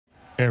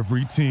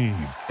Every team,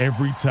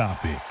 every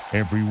topic,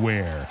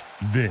 everywhere.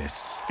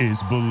 This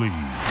is Believe.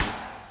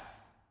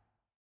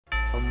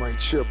 I'm Mike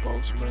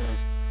Chipos, man.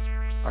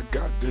 I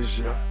got this,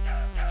 yeah.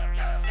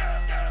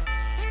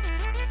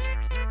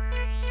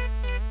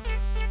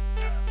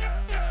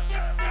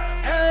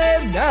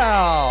 And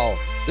now,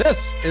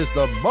 this is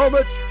the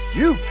moment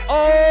you've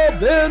all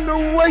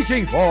been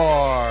waiting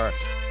for.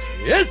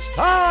 It's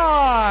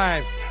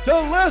time to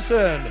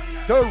listen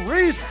to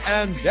Reese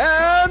and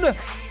Dan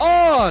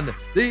on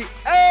the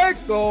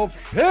Ankle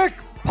Pick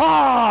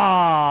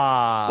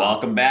Pod.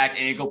 Welcome back,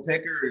 Ankle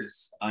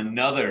Pickers.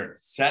 Another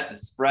Set the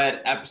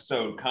Spread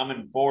episode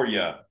coming for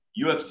you.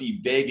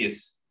 UFC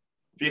Vegas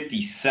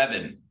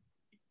 57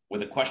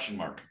 with a question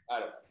mark.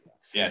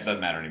 Yeah, it doesn't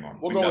matter anymore.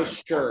 We'll go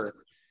with sure.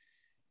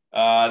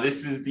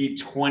 This is the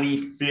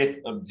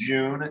 25th of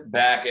June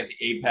back at the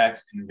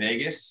Apex in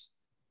Vegas.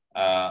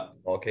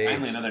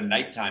 Finally, another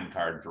nighttime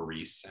card for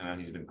Reese.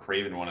 He's been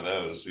craving one of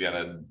those. We got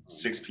a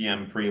 6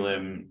 p.m.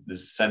 prelim,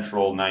 this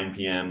Central, 9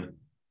 p.m.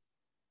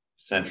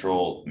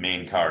 Central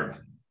main card.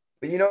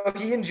 But,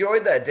 he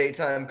enjoyed that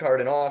daytime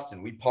card in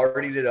Austin. We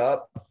partied it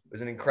up. It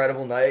was an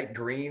incredible night.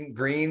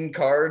 Green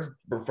cards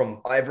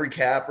from Ivory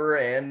Capper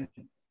and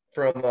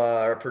from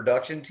our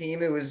production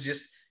team. It was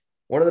just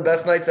one of the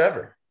best nights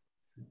ever.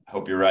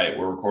 Hope you're right.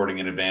 We're recording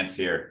in advance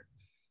here.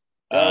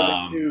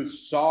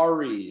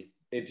 Sorry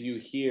if you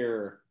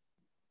hear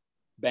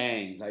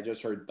bangs. I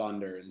just heard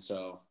thunder, and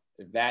so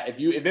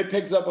if it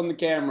picks up on the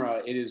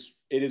camera, it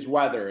is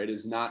weather. It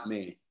is not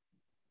me.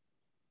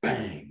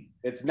 Bang.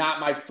 It's not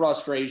my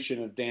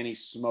frustration of Danny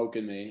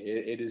smoking me.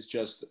 It's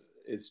just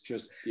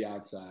the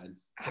outside.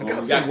 I've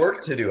got some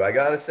work to do, I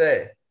gotta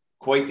say.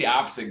 Quite the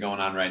opposite going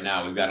on right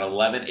now. We've got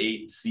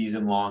 11-8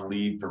 season-long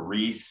lead for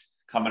Reese,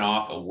 coming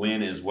off a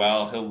win as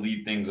well. He'll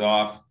lead things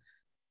off.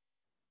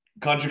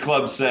 Country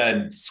Club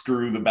said,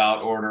 screw the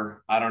bout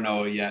order. I don't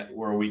know yet.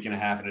 We're a week and a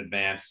half in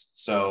advance.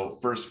 So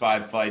first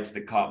 5 fights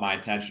that caught my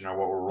attention are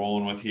what we're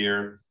rolling with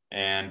here.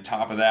 And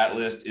top of that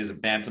list is a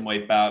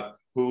bantamweight bout,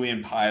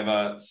 Julian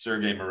Paiva,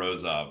 Sergey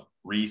Morozov.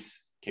 Reese,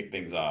 kick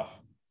things off.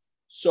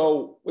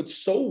 So what's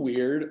so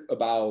weird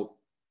about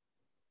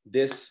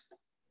this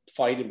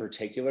fight in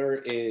particular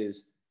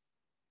is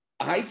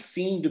I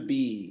seem to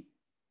be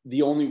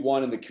the only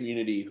one in the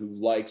community who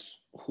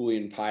likes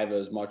Julian Paiva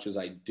as much as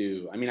I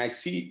do. I mean, I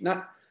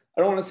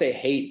don't want to say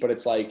hate, but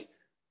it's like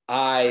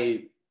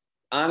I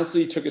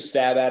honestly took a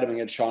stab at him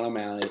against Sean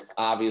O'Malley.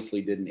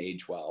 Obviously didn't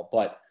age well,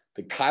 but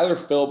the Kyler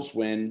Phillips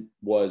win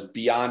was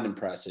beyond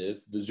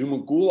impressive. The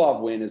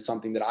Zumagulov win is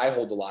something that I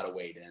hold a lot of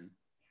weight in.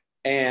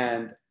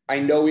 And I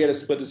know we had a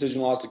split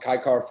decision loss to Kai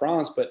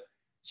Kara-France, but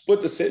split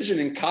decision,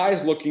 and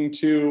Kai's looking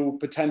to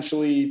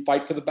potentially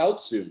fight for the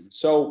belt soon.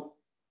 So,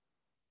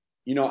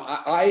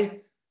 I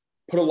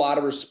put a lot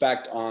of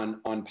respect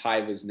on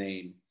Paiva's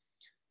name.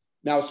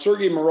 Now,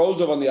 Sergey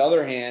Morozov, on the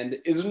other hand,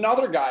 is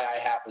another guy I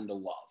happen to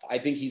love. I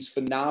think he's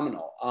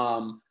phenomenal.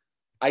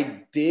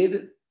 I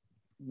did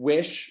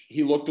wish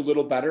he looked a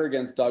little better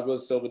against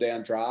Douglas Silva de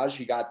Andrade.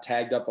 He got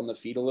tagged up on the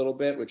feet a little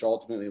bit, which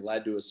ultimately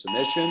led to a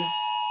submission.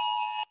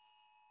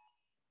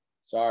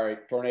 Sorry,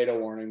 tornado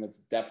warning.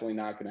 That's definitely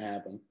not going to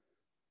happen.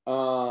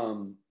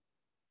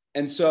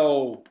 And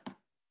so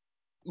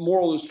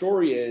moral of the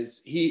story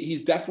is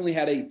he's definitely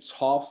had a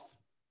tough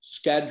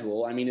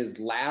schedule. I mean, his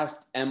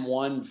last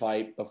M1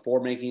 fight before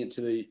making it to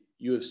the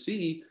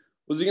UFC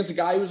was against a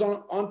guy who was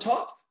on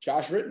tough,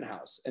 Josh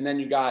Rittenhouse. And then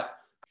you got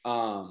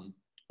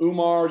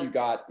Umar,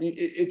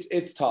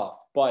 it's tough,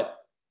 but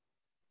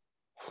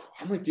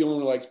I'm like the only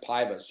one who likes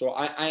Paiva. So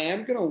I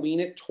am going to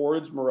lean it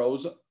towards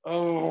Morozov.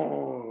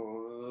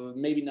 Oh,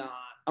 maybe not.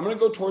 I'm going to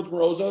go towards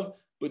Morozov,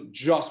 but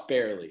just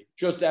barely,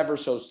 just ever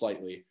so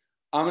slightly.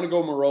 I'm going to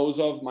go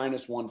Morozov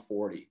minus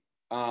 140.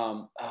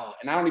 And I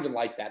don't even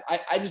like that.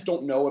 I just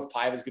don't know if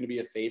Paiva is going to be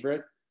a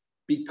favorite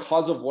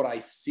because of what I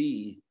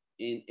see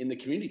in the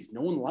communities.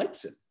 No one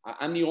likes him.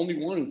 I'm the only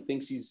one who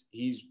thinks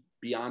he's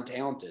beyond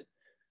talented.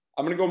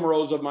 I'm going to go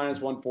Morozov minus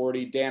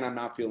 140. Dan, I'm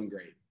not feeling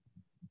great.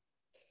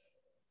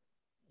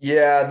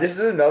 Yeah, this is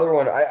another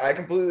one. I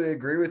completely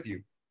agree with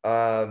you.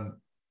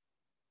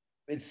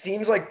 It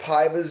seems like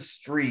Paiva's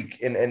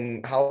streak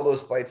and how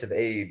those fights have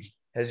aged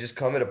has just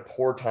come at a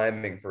poor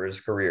timing for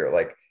his career.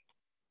 Like,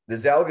 the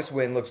Zalgas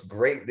win looks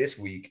great this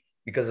week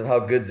because of how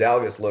good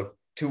Zalgas looked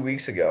 2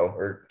 weeks ago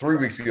or 3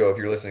 weeks ago, if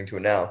you're listening to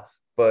it now.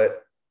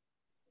 But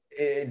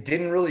it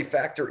didn't really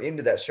factor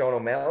into that Sean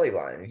O'Malley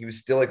line. He was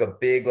still like a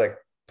big, like,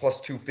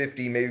 plus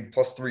 250, maybe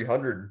plus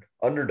 300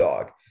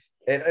 underdog.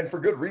 And for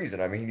good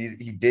reason. I mean,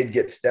 he did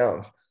get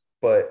stoned.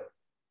 But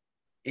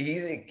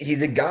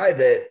he's a guy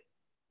that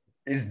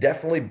is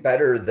definitely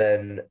better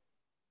than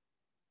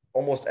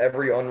almost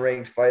every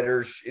unranked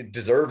fighter. It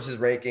deserves his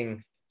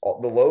ranking,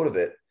 the load of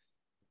it.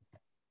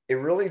 It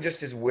really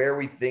just is where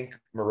we think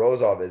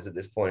Morozov is at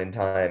this point in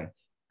time,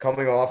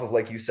 coming off of,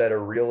 like you said, a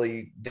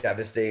really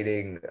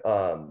devastating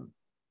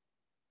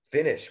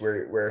finish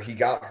where he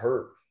got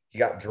hurt, he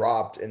got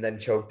dropped and then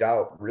choked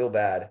out real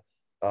bad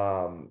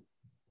from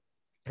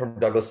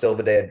Douglas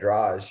Silva de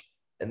Andrade.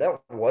 And that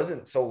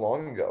wasn't so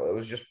long ago. It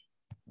was just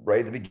right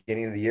at the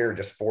beginning of the year,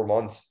 just 4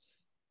 months.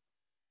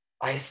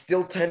 I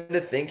still tend to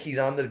think he's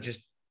on the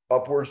just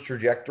upwards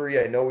trajectory.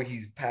 I know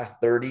he's past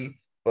 30,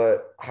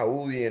 but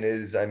Julian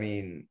is, I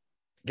mean,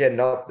 getting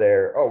up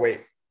there. Oh,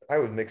 wait, I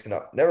was mixing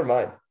up. Never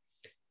mind.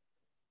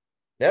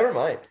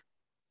 The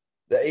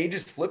age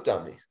just flipped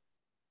on me.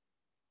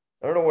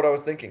 I don't know what I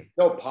was thinking.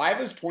 No,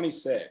 Paiva's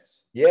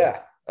 26.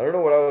 Yeah, I don't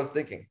know what I was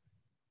thinking.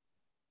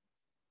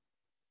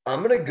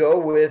 I'm going to go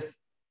with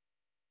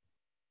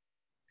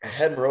 – I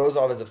had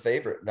Morozov as a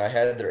favorite, and I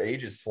had their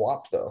ages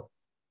swapped, though.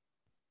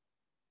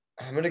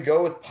 I'm going to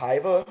go with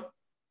Paiva.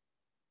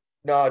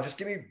 No, just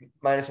give me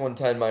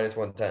 -110,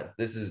 -110.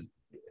 This is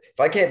 – if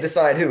I can't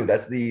decide who,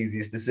 that's the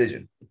easiest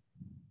decision.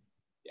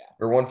 Yeah.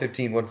 Or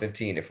 115,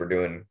 115 if we're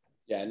doing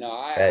 – Yeah,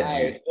 no,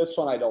 Edgy. this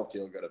one I don't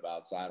feel good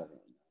about, so I don't know.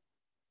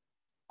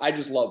 I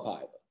just love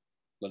Paiva.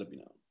 Let it be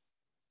known.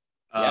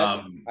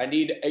 I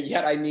need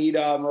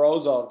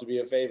Morozov to be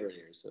a favorite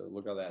here, so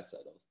look how that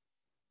settles.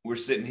 We're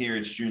sitting here.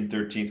 It's June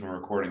 13th when we're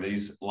recording.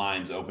 These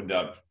lines opened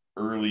up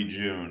early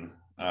June,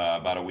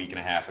 about a week and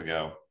a half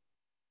ago.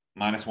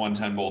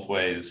 -110 both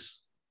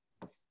ways.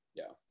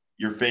 Yeah.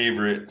 Your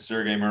favorite,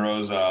 Sergei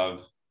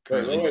Morozov,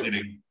 currently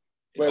sitting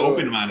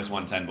open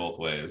 -110 both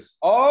ways.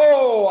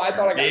 Oh, I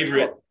thought I got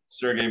favorite,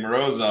 Sergei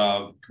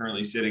Morozov,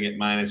 currently sitting at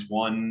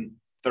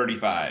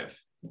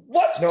 -135.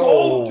 Let's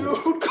go,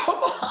 dude.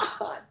 Come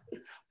on.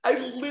 I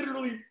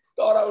literally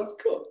thought I was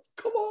cooked.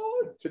 Come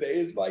on. Today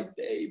is my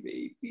day,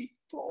 baby.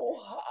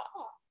 Oh,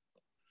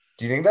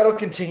 Do you think that'll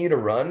continue to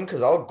run?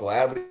 Because I'll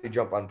gladly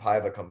jump on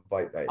Paiva come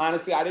fight night.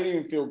 honestly, I didn't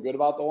even feel good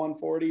about the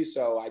 140,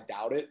 so I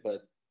doubt it,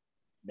 but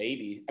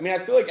maybe. I mean, I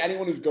feel like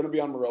anyone who's going to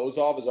be on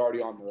Morozov is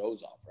already on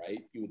Morozov,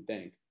 right? You would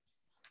think.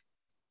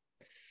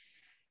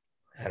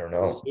 I don't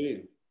know. We'll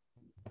see.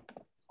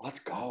 Let's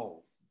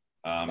go.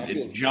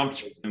 It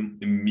jumped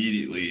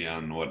immediately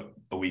on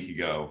a week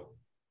ago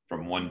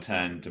from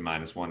 110 to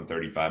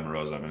 -135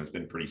 Morozov, and it's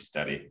been pretty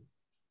steady.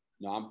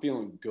 No, I'm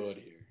feeling good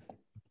here.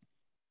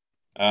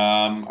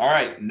 All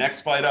right,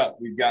 next fight up,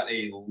 we've got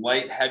a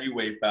light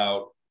heavyweight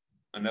bout.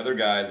 Another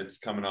guy that's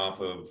coming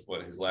off of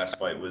what his last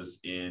fight was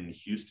in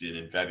Houston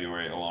in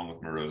February, along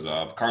with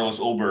Morozov, Carlos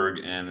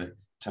Ulberg and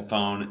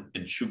Tafon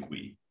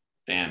Nchukwi.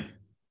 Dan,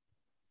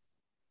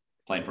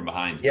 playing from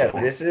behind. Yeah,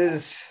 this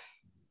is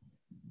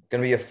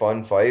going to be a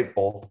fun fight.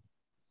 Both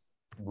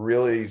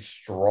really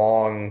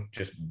strong,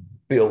 just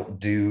built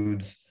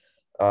dudes.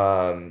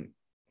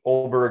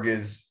 Ulberg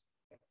is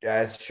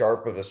as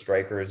sharp of a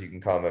striker as you can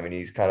come. I mean,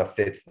 he's kind of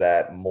fits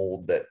that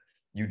mold that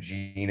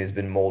Eugene has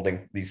been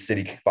molding these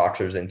city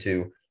kickboxers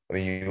into. I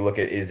mean, you look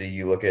at Izzy,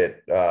 you look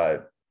at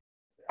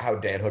how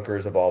Dan Hooker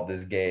has evolved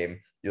his game.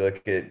 You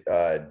look at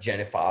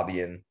Jenna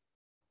Fabian,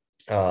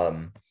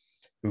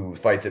 who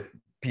fights at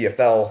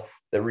PFL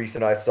that Reese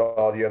and I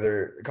saw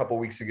a couple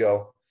weeks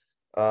ago.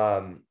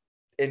 And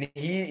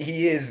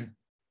he is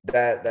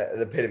that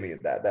the epitome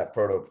of that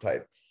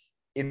prototype.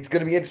 It's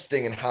going to be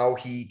interesting in how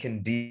he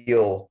can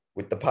deal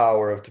with the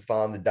power of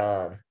Tafon the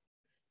Don.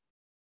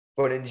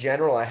 But in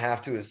general, I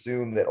have to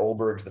assume that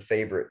Ulberg's the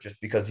favorite just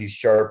because he's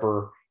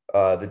sharper.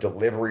 The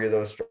delivery of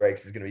those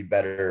strikes is going to be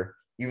better,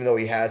 even though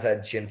he has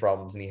had chin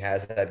problems and he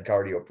has had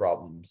cardio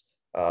problems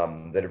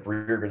that have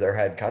reared their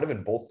head kind of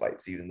in both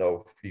fights, even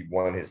though he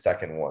won his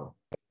second one.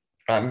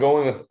 I'm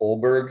going with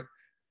Ulberg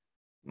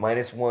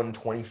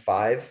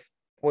 -125,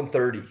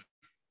 130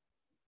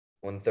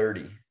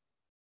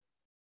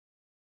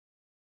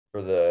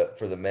 for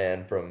the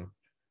man from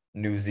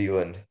New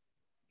Zealand.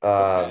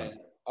 Okay.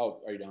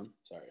 Oh, are you done?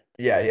 Sorry.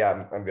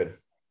 Yeah, I'm good.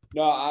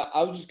 No,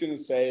 I was just gonna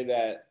say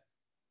that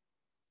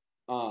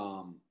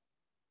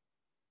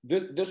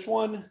this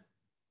one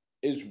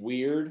is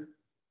weird,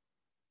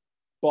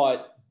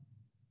 but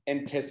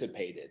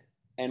anticipated.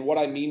 And what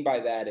I mean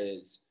by that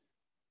is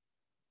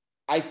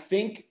I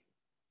think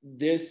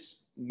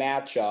this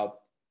matchup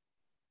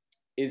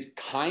is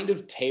kind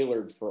of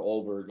tailored for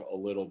Ulberg a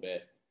little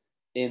bit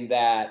in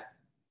that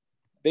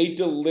they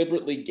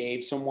deliberately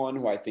gave someone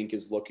who I think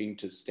is looking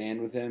to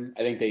stand with him.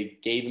 I think they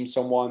gave him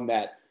someone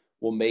that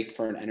will make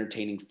for an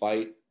entertaining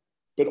fight.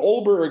 But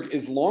Ulberg,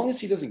 as long as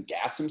he doesn't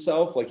gas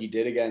himself like he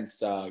did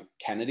against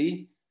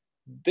Kennedy,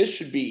 this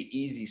should be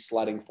easy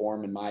sledding for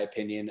him, in my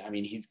opinion. I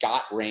mean, he's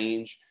got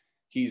range.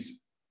 He's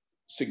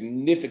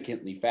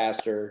significantly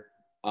faster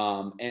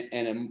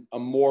and a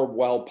more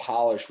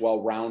well-polished,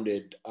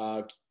 well-rounded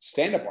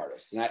stand-up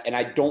artist. And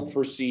I don't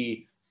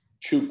foresee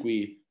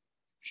Nchukwi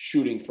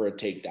shooting for a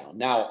takedown.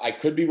 Now, I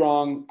could be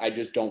wrong. I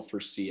just don't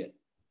foresee it.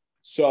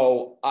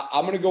 So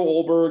I'm going to go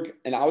Ulberg,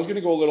 and I was going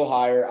to go a little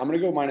higher. I'm going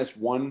to go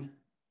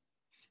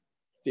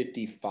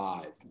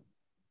 -155.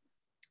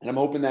 And I'm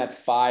hoping that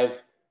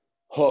 5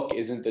 hook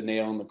isn't the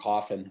nail in the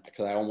coffin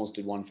because I almost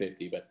did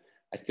 150, but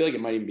I feel like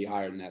it might even be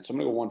higher than that. So I'm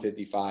going to go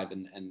 155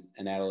 and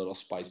add a little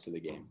spice to the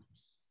game.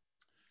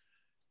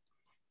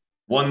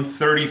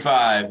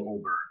 135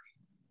 Ulberg.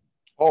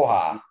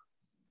 Oha.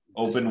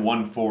 Open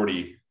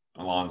 140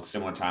 along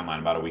similar timeline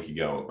about a week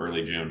ago,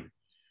 early June.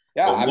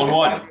 Yeah, I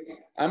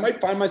might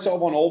find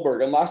myself on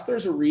Ulberg unless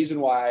there's a reason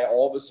why I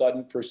all of a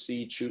sudden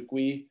foresee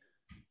Nchukwi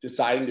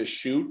deciding to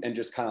shoot and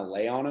just kind of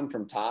lay on him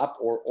from top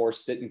or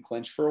sit and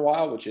clinch for a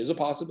while, which is a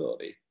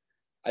possibility,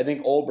 I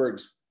think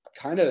Olberg's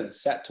kind of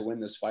set to win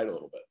this fight a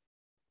little bit.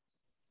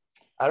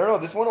 I don't know.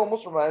 This one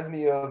almost reminds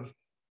me of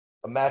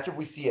a matchup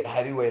we see at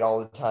heavyweight all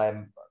the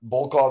time.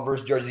 Volkov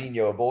versus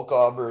Jairzinho,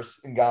 Volkov versus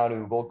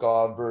Ngannou,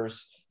 Volkov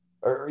versus,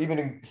 or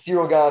even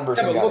Cyril Gane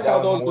versus Ngannou.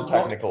 That one's more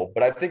technical.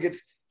 But I think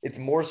it's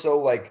more so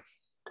like,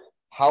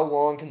 how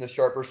long can the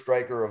sharper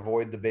striker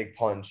avoid the big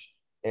punch?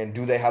 And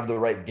do they have the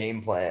right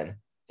game plan?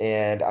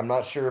 And I'm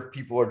not sure if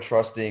people are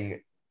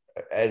trusting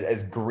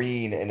as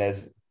green and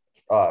as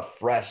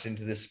fresh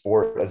into this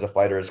sport as a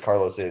fighter as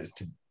Carlos is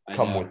to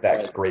come with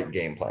that great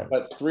game plan.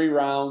 But 3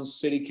 rounds,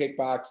 city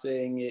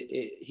kickboxing,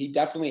 he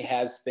definitely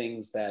has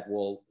things that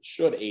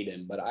should aid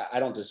him, but I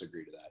don't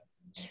disagree to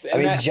that. I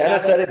mean, Jenna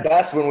said it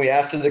best when we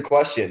asked her the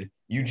question.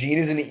 Eugene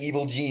is an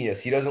evil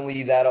genius. He doesn't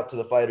leave that up to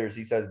the fighters.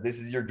 He says, this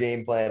is your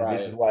game plan. Right.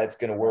 This is why it's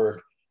going to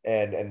work.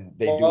 And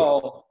they do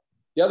it.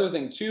 The other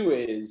thing, too,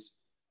 is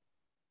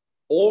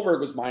Olberg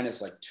was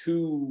minus like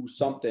 2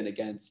 something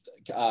against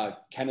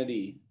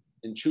Kennedy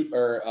and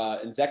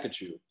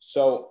Nzechukwu.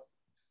 So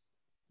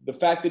the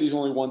fact that he's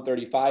only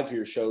 135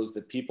 here shows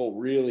that people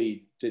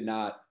really did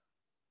not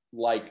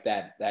like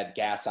that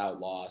gas out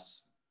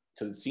loss,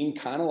 because it seemed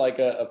kind of like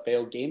a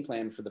failed game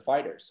plan for the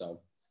fighter.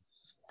 So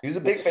he was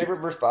a big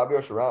favorite versus Fabio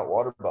Cherant,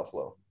 Water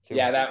Buffalo. Too.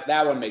 Yeah,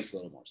 that one makes a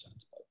little more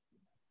sense.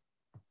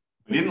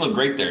 He didn't look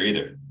great there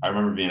either. I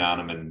remember being on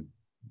him and,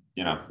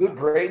 you know. He looked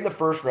great in the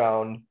first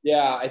round.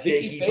 Yeah, I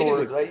think he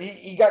faded.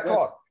 He got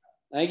caught.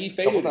 I think he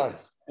faded. A couple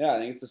times. Yeah, I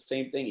think it's the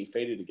same thing. He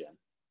faded again.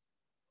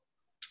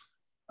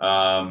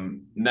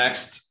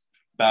 Next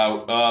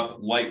bout up,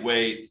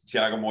 lightweight,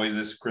 Thiago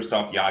Moises,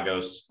 Christoph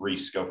Giagos.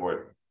 Reese, go for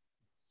it.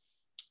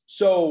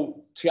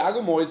 So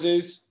Thiago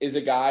Moises is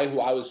a guy who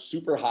I was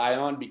super high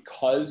on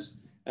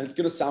because, and it's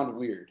going to sound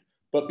weird,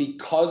 but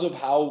because of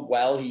how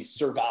well he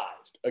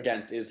survived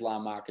against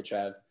Islam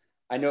Makhachev.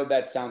 I know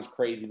that sounds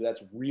crazy, but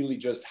that's really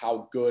just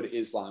how good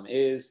Islam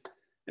is.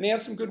 And he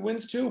has some good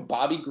wins too.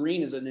 Bobby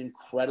Green is an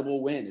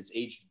incredible win. It's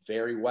aged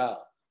very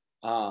well.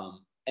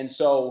 And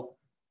so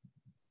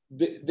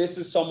this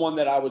is someone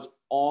that I was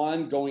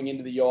on going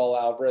into the Yoel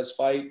Alvarez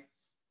fight,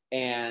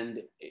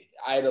 and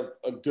I had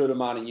a good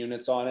amount of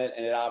units on it,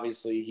 and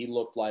he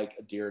looked like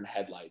a deer in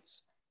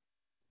headlights.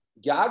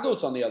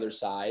 Giagos, on the other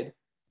side,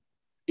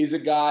 is a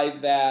guy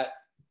that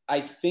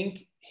I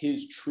think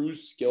his true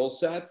skill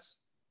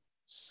sets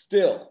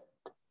still,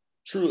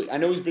 truly, I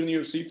know he's been in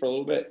the UFC for a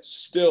little bit,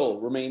 still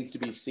remains to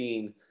be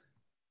seen,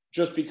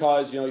 just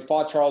because, he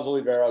fought Charles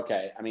Oliveira.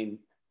 Okay, I mean,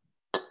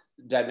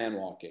 dead man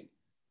walking.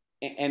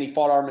 And he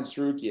fought Arman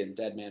Tsarukyan,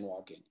 dead man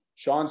walking.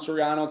 Sean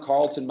Soriano,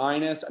 Carlton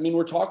minus. I mean,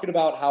 we're talking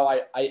about how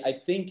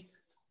I think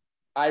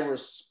I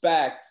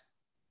respect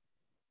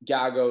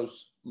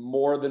Giagos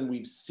more than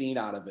we've seen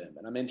out of him.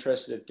 And I'm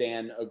interested if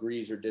Dan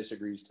agrees or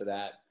disagrees to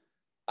that.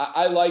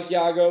 I like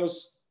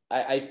Giagos.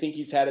 I think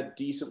he's had a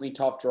decently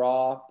tough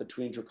draw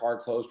between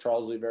Drakkar Klose,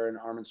 Charles Oliveira, and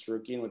Arman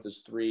Tsarukyan with his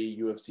 3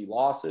 UFC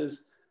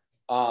losses.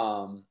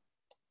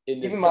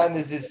 Keep in mind,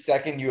 this is his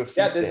second UFC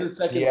stint. This is his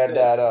second he had stint.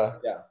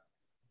 That.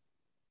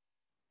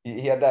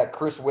 He had that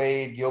Chris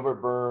Wade,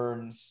 Gilbert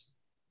Burns,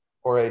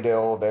 Jorge De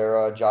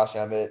Oliveira, Josh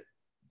Emmett.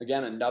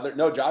 Again,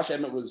 Josh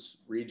Emmett was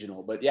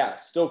regional, but yeah,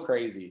 still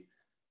crazy.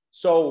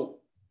 So,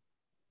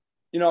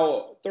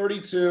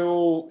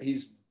 32,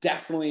 he's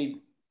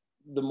definitely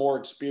the more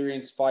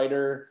experienced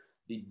fighter.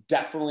 He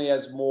definitely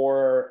has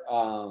more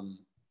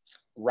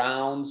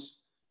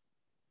rounds.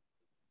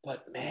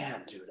 But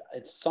man, dude,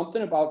 it's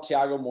something about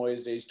Thiago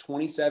Moises,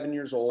 27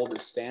 years old.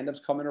 His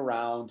stand-up's coming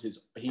around.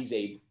 He's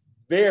a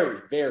very,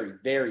 very,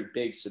 very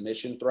big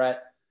submission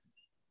threat.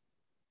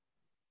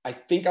 I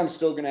think I'm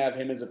still going to have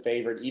him as a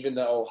favorite, even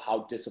though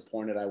how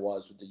disappointed I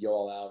was with the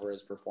Yoel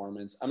Alvarez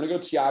performance. I'm going to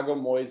go Thiago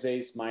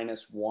Moises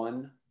minus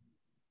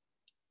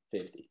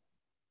 150.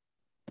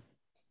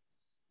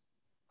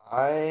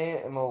 I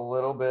am a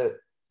little bit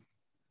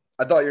 –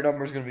 I thought your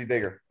number was going to be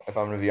bigger, if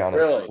I'm going to be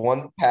honest. Really?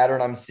 One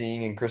pattern I'm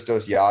seeing in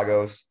Christos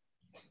Giagos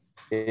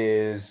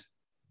is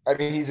 – I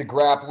mean, he's a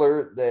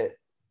grappler that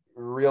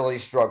really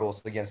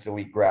struggles against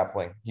elite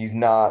grappling. He's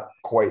not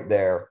quite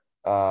there.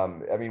 I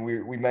mean,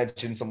 we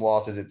mentioned some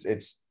losses.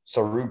 It's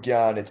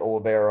Tsarukyan, it's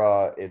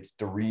Oliveira, it's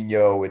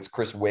Dorino, it's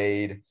Chris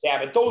Wade.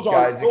 Yeah, but those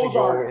guys that can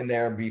go in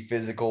there and be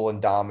physical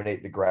and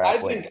dominate the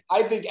grappling.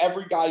 I think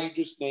every guy you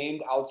just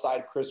named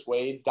outside Chris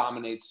Wade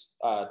dominates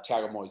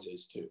Thiago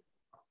Moises too.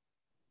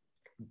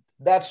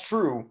 That's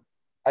true.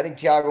 I think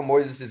Thiago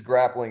Moises'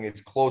 grappling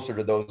is closer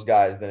to those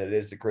guys than it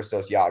is to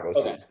Christos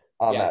Giagos'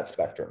 on that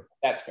spectrum.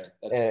 That's fair.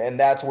 And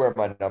that's where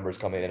my numbers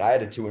come in. And I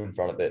had a 2 in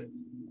front of it.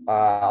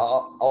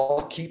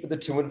 I'll keep the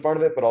 2 in front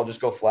of it, but I'll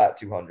just go flat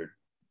 200.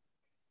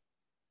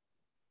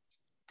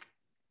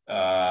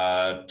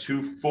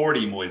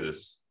 240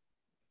 Moises.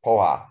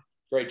 Poha.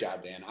 Great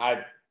job, Dan.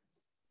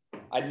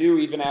 I knew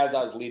even as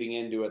I was leading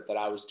into it that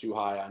I was too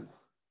high on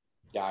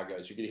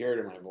Giagos. You could hear it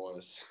in my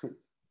voice.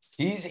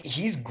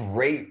 He's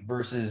great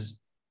versus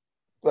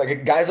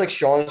like guys like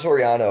Sean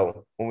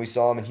Soriano, when we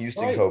saw him in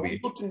Houston, Right. Kobe,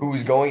 who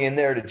was going in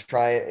there to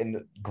try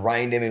and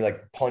grind him and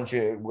like punch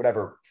it,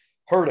 whatever,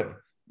 hurt him.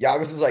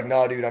 Giannis is like,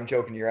 no, dude, I'm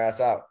choking your ass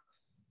out.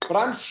 But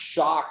I'm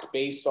shocked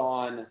based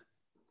on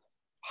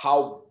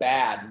how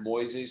bad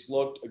Moises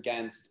looked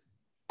against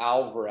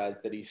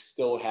Alvarez that he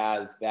still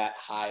has that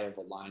high of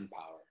a line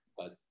power.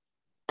 But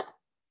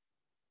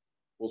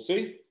we'll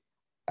see.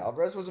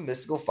 Alvarez was a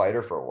mystical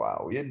fighter for a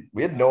while.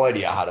 We had no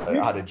idea how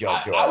to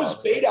judge. I was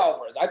fade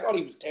Alvarez. I thought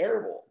he was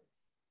terrible.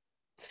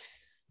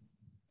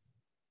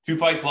 2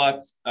 fights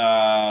left.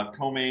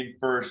 Co-main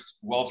first,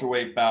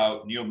 welterweight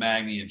bout, Neil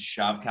Magny and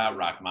Shavkat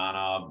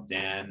Rakhmonov.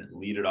 Dan,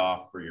 lead it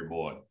off for your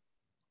boy.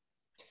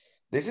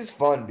 This is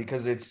fun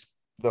because it's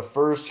the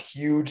first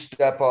huge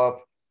step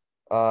up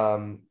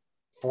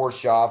for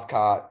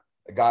Shavkat,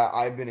 a guy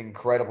I've been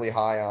incredibly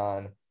high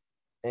on.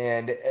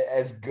 And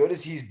as good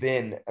as he's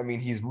been, I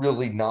mean, he's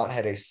really not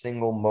had a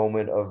single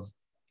moment of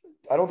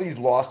 – I don't think he's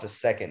lost a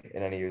second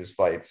in any of his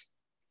fights.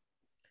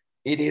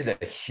 It is a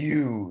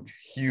huge,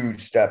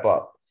 huge step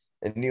up.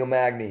 And Neil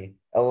Magny,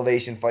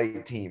 Elevation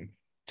Fight Team,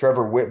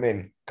 Trevor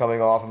Whitman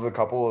coming off of a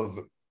couple of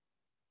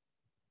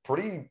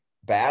pretty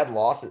bad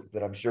losses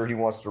that I'm sure he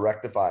wants to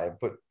rectify and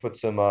put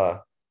some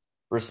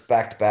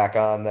respect back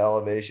on the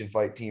Elevation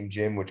Fight Team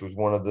gym, which was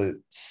one of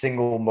the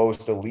single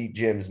most elite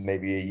gyms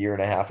maybe a year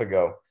and a half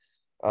ago.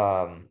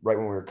 Right when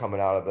we were coming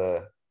out of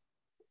the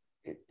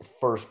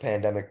first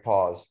pandemic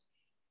pause.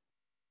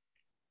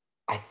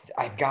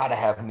 I gotta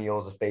have Neil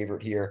as a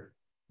favorite here.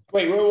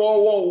 Wait,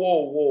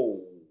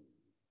 whoa.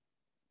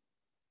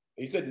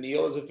 He said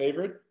Neil is a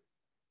favorite?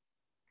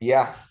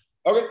 Yeah.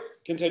 Okay,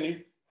 continue.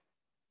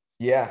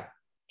 Yeah.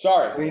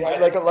 Sorry. I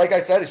mean, like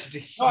I said, it's just a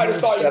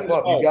huge step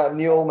up. You got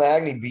Neil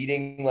Magny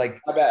beating like.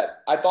 My bad.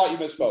 I thought you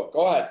misspoke.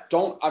 Go ahead.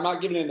 I'm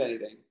not giving in to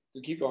anything.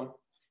 You keep going.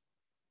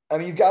 I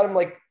mean, you've got him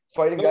like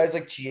fighting guys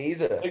like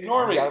Chiesa.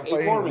 Ignore me. You got him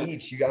fighting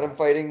Leach. You got him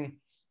fighting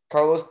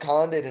Carlos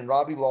Condit and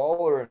Robbie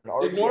Lawler and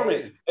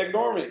RDA.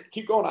 Ignore me.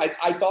 Keep going.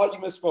 I thought you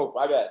misspoke.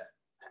 My bad.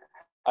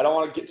 I don't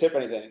want to tip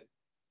anything.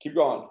 Keep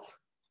going.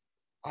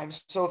 I'm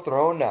so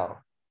thrown now.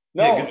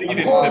 No, Yeah, you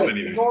didn't tip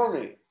anything. Ignore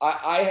me.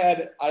 I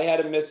had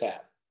a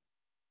mishap.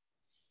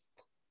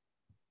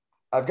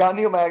 I've got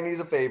Neil Magny as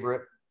a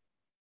favorite.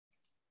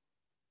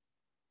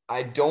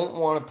 I don't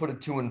want to put a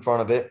 2 in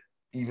front of it,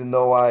 even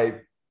though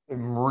I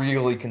am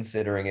really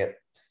considering it.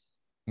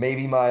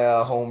 Maybe my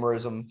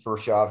homerism for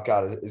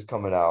Shavkat is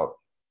coming out,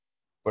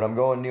 but I'm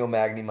going Neil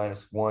Magny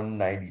minus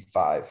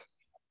 195.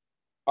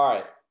 All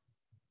right.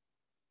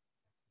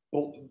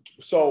 Well,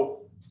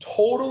 so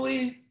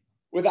totally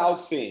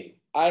without seeing,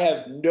 I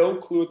have no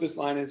clue what this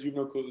line is. You have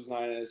no clue what this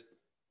line is.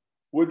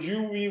 Would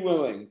you be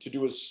willing to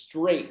do a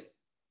straight,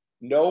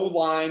 no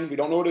line? We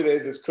don't know what it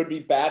is. This could be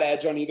bad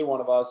edge on either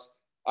one of us.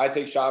 I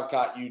take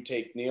Shavkat. You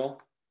take Neil.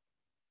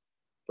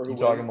 You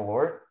talking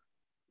Malort?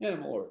 Yeah,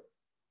 Malort.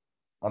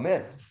 I'm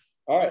in.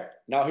 All right.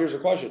 Now here's a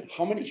question.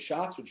 How many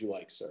shots would you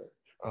like, sir?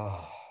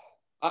 Oh.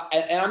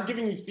 And I'm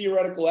giving you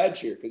theoretical edge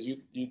here because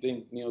you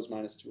think Neil's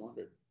minus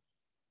 200.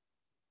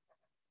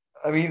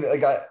 I mean,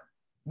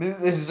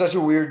 this is such a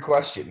weird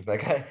question.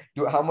 Like,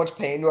 how much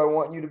pain do I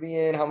want you to be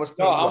in? How much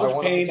pain how do I much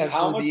want pain, to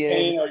how potentially much be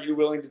pain in? are you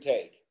willing to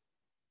take?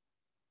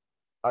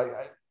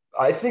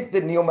 I think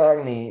that Neil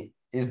Magny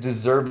is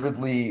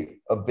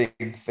deservedly a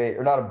big favorite,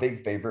 or not a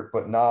big favorite,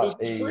 but not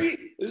This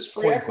is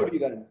free coin equity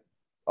flip. then.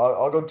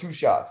 I'll go 2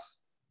 shots.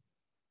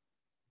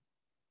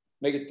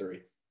 Make it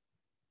 3.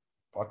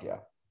 Fuck yeah.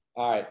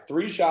 All right,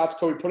 3 shots.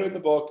 Kobe, put it in the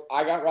book.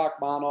 I got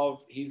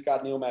Rakhmonov. He's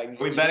got Neil Magny.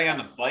 Are we betting on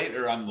the fight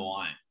or on the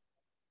line?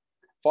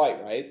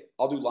 Fight, right?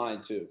 I'll do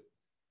line too.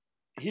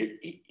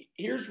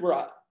 Here's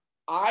where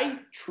I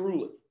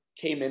truly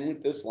came in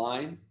with this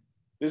line.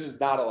 This is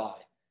not a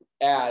lie.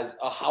 As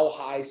a how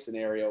high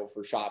scenario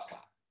for Shavkat.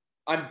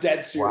 I'm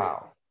dead serious.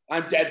 Wow.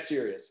 I'm dead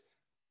serious.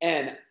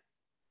 And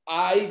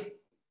I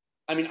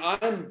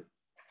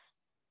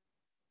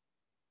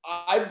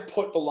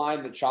put the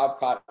line that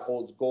Shavkat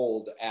holds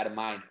gold at a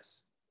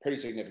minus. Pretty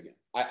significant.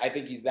 I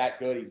think he's that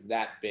good. He's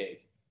that big.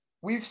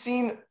 We've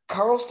seen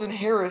Carlston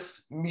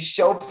Harris,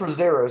 Michel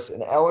Prazeres,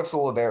 and Alex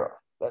Oliveira.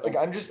 Like,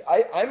 I'm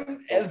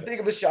as big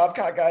of a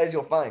Shavkat guy as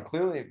you'll find.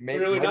 Clearly,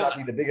 maybe might not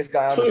be the biggest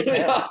guy on this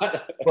panel.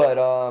 But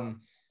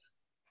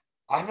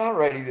I'm not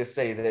ready to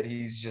say that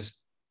he's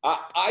just.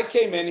 I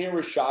came in here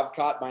with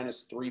Shavkat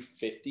minus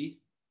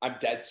 350. I'm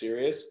dead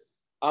serious.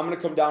 I'm going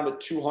to come down to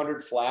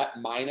 200 flat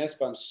minus,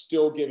 but I'm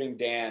still giving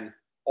Dan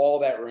all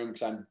that room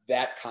because I'm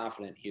that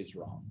confident he is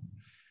wrong.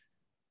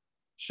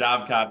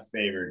 Shavkat's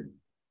favored.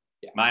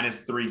 Yeah. Minus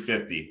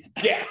 350.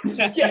 Yeah.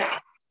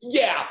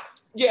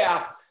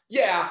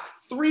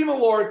 3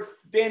 Malorts.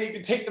 Dan, you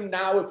can take them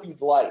now if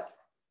you'd like.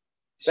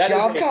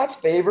 Shavkat's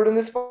favored in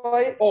this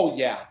fight? Oh,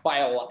 yeah, by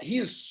a lot. He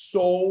is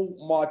so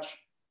much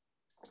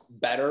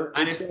better.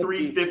 Minus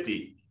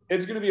 350.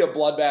 It's going to be a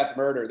bloodbath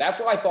murder. That's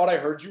why I thought I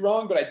heard you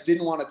wrong, but I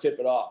didn't want to tip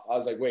it off. I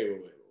was like, wait.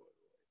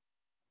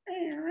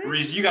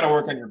 Reese, you got to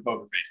work on your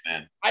poker face,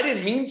 man. I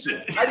didn't mean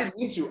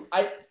to.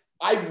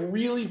 I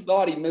really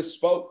thought he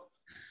misspoke.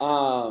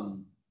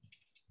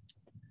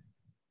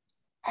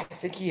 I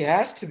think he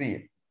has to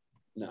be.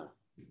 No.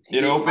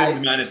 It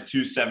opened minus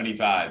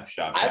 275.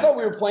 Shop. I thought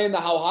we were playing the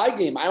how high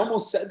game. I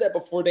almost said that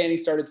before Danny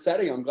started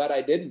setting. I'm glad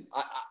I didn't.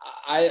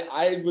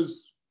 I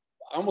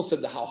almost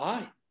said the how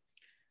high.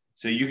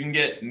 So you can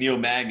get Neil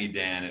Magny,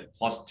 Dan, at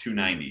plus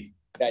 290.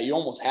 Yeah, you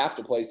almost have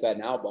to place that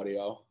now,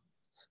 buddy-o.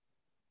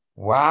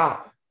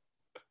 Wow.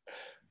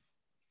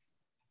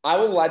 I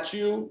will let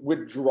you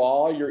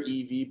withdraw your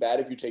EV bet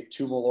if you take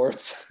 2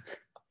 Malorts.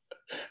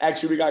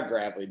 Actually, we got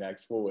Gravely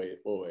next. We'll wait.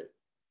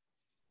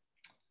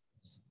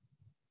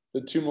 The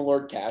 2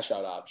 Malort cash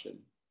out option.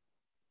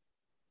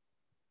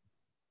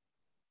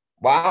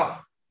 Wow.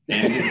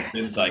 And the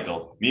spin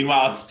cycle.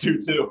 Meanwhile, it's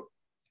 2-2.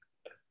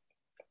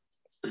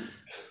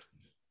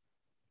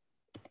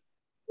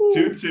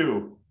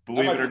 2-2.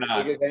 Believe it or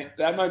not.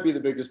 That might be the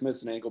biggest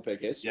miss in ankle pick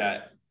history.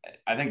 Yeah,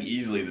 I think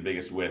easily the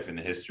biggest whiff in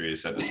the history to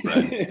set the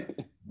spread.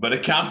 But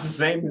it counts the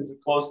same as a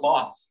close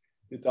loss.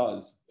 It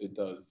does.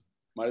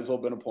 Might as well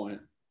have been a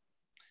point.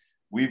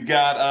 We've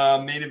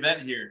got a main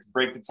event here to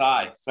break the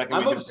tie.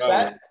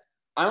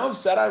 I'm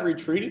upset I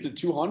retreated to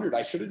 200.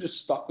 I should have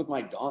just stuck with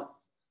my gun.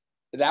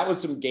 That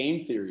was some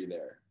game theory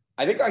there.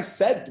 I think I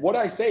said, what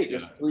did I say?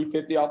 Just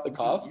 350 off the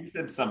cuff? You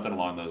said something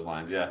along those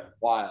lines, yeah.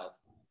 Wild.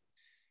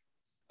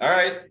 All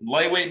right,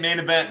 lightweight main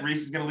event.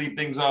 Reese is going to lead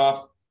things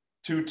off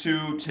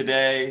 2-2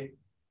 today.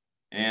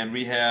 And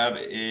we have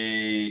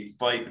a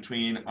fight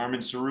between Arman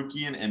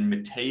Tsarukyan and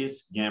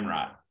Mateusz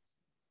Gamrot.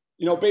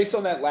 Based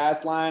on that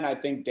last line, I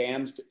think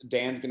Dan's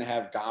going to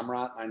have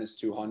Gamrot minus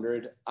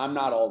 200. I'm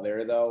not all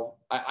there, though.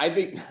 I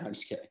think – I'm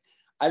just kidding.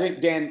 I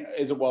think Dan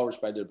is a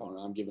well-respected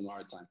opponent. I'm giving him a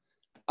hard time.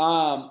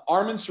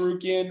 Arman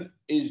Tsarukyan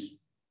is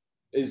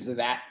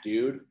that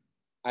dude.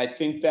 I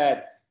think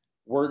that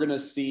we're going to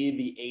see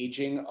the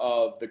aging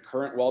of the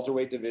current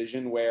welterweight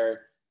division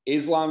where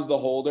Islam's the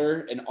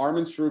holder and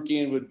Arman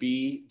Tsarukyan would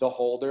be the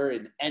holder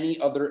in any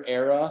other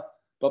era.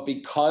 But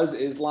because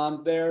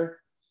Islam's there,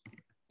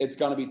 it's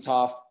going to be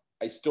tough.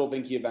 I still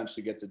think he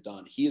eventually gets it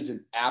done. He is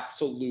an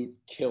absolute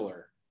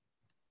killer,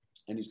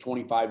 and he's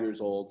 25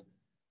 years old.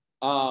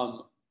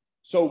 So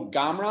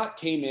Gamrot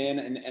came in,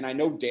 and I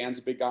know Dan's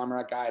a big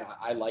Gamrot guy, and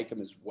I like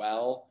him as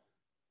well.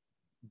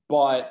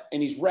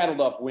 And he's rattled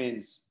off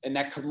wins, and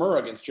that Kimura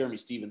against Jeremy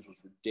Stevens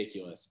was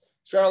ridiculous.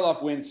 He's rattled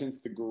off wins since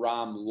the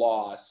Garam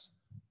loss,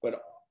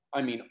 but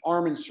I mean,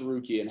 Arman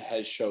Tsarukyan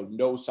has showed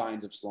no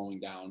signs of slowing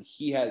down.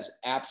 He has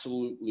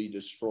absolutely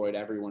destroyed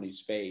everyone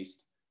he's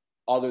faced,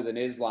 other than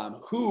Islam,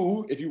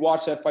 who, if you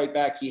watch that fight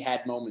back, he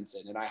had moments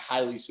in, and I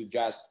highly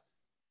suggest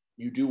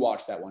you do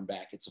watch that one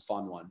back. It's a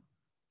fun one.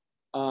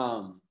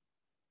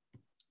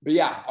 But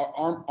yeah,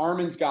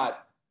 Arman's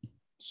got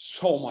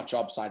so much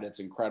upside. It's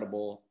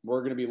incredible.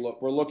 We're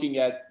looking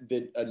at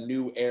a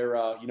new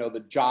era.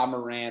 The Ja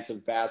Morant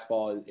of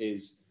basketball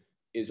is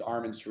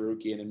Arman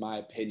Tsarukyan, in my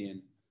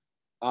opinion.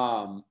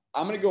 I'm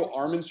going to go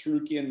Arman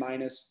Tsarukyan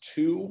minus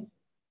 2.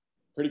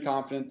 Pretty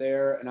confident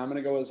there. And I'm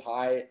going to go as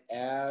high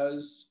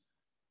as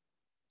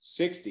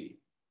 60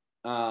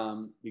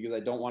 because I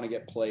don't want to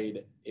get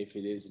played if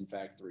it is, in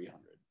fact, 300.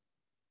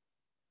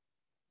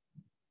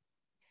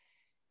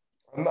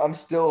 I'm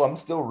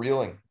still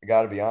reeling. I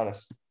got to be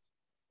honest.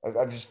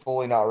 I've just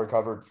fully not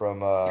recovered from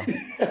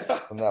that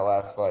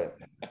last fight.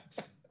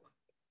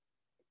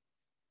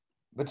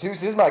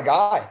 Mateusz is my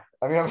guy.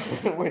 I mean,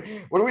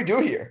 what do we do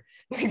here?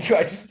 Do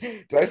I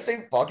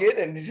say fuck it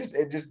and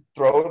just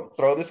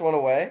throw this one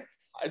away?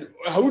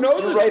 Who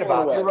knows? You're right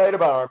about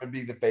Arman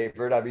being the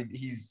favorite. I mean,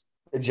 he's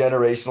a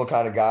generational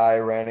kind of guy.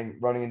 Running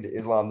into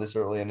Islam this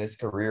early in his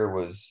career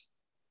was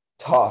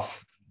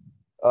tough.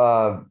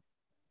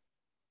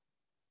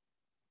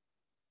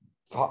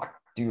 Fuck,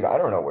 dude, I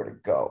don't know where to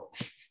go.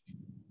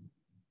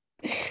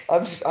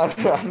 I'm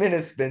in a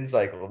spin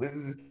cycle. This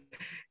is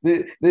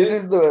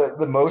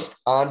the most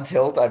on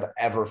tilt I've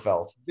ever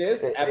felt.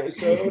 This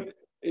episode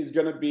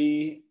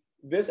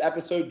this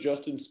episode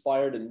just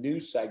inspired a new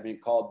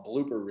segment called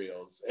Blooper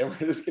Reels. And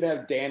we're just going to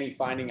have Danny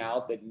finding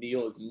out that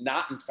Neil is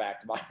not, in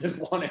fact, minus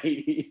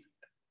 180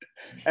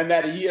 and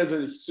that he has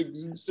a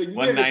significant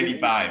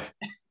 195.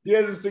 He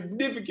has a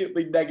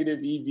significantly negative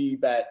EV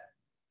bet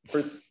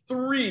for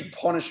 3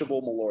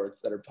 punishable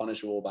Malorts that are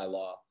punishable by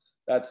law.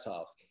 That's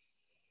tough.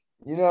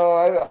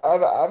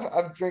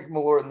 I've drank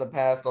Malort in the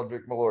past. I'll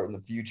drink Malort in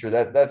the future.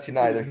 That's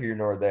neither here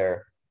nor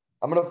there.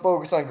 I'm going to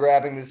focus on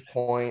grabbing this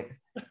point.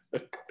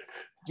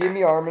 Give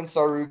me Arman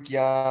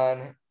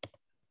Tsarukyan.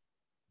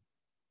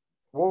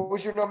 What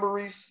was your number,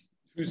 Reese?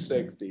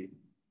 260.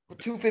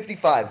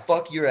 255.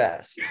 Fuck your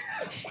ass.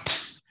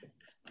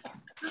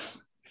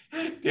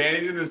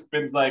 Danny's in the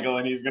spin cycle,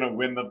 and he's going to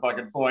win the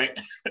fucking point.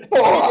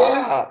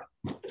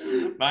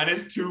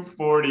 Minus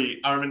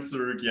 240, Arman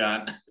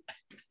Tsarukyan.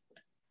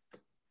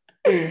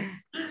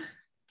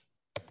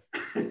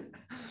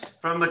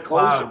 From the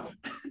clouds.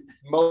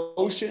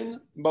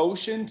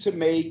 Motion to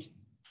make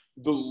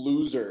the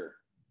loser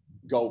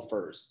go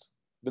first.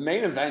 The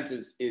main event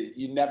is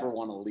you never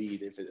want to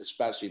lead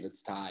especially if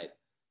it's tied.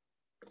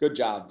 Good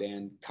job,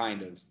 Dan.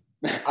 Kind of.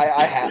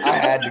 I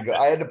had to go.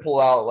 I had to pull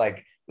out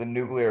like the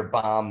nuclear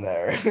bomb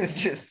there. It was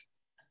just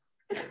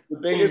The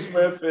biggest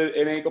whip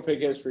in ankle pick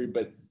history,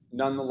 but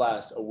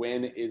nonetheless, a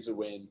win is a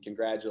win.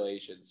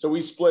 Congratulations. So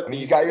we split. I mean,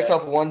 you got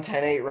yourself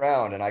 1-10-8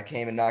 round, and I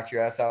came and knocked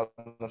your ass out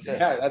in the fifth.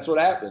 Yeah, that's what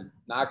happened.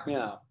 Knocked me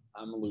out.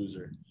 I'm a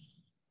loser.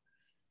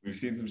 We've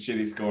seen some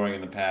shitty scoring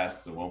in the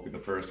past, so it won't be the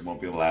first, it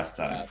won't be the last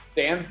time.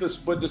 Dan's the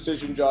split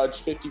decision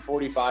judge,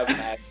 50-45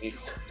 at me.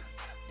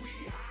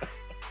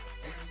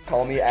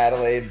 Call me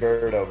Adelaide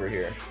Bird over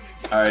here.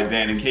 All right,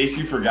 Dan, in case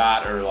you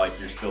forgot or like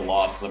you're still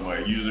lost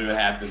somewhere, usually what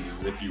happens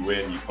is if you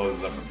win, you close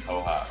it up in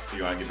Poha. So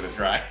you want to give it a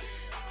try?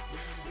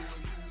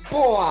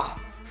 Poha!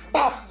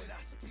 Pop!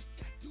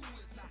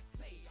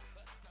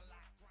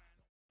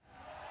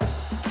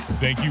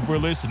 Thank you for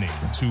listening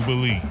to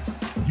Believe.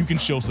 You can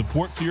show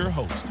support to your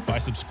host by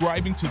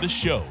subscribing to the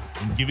show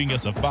and giving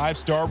us a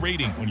 5-star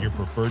rating on your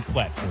preferred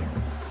platform.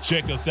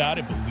 Check us out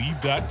at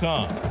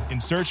Believe.com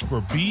and search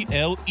for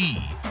BLEAV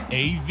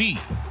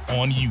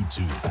on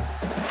YouTube.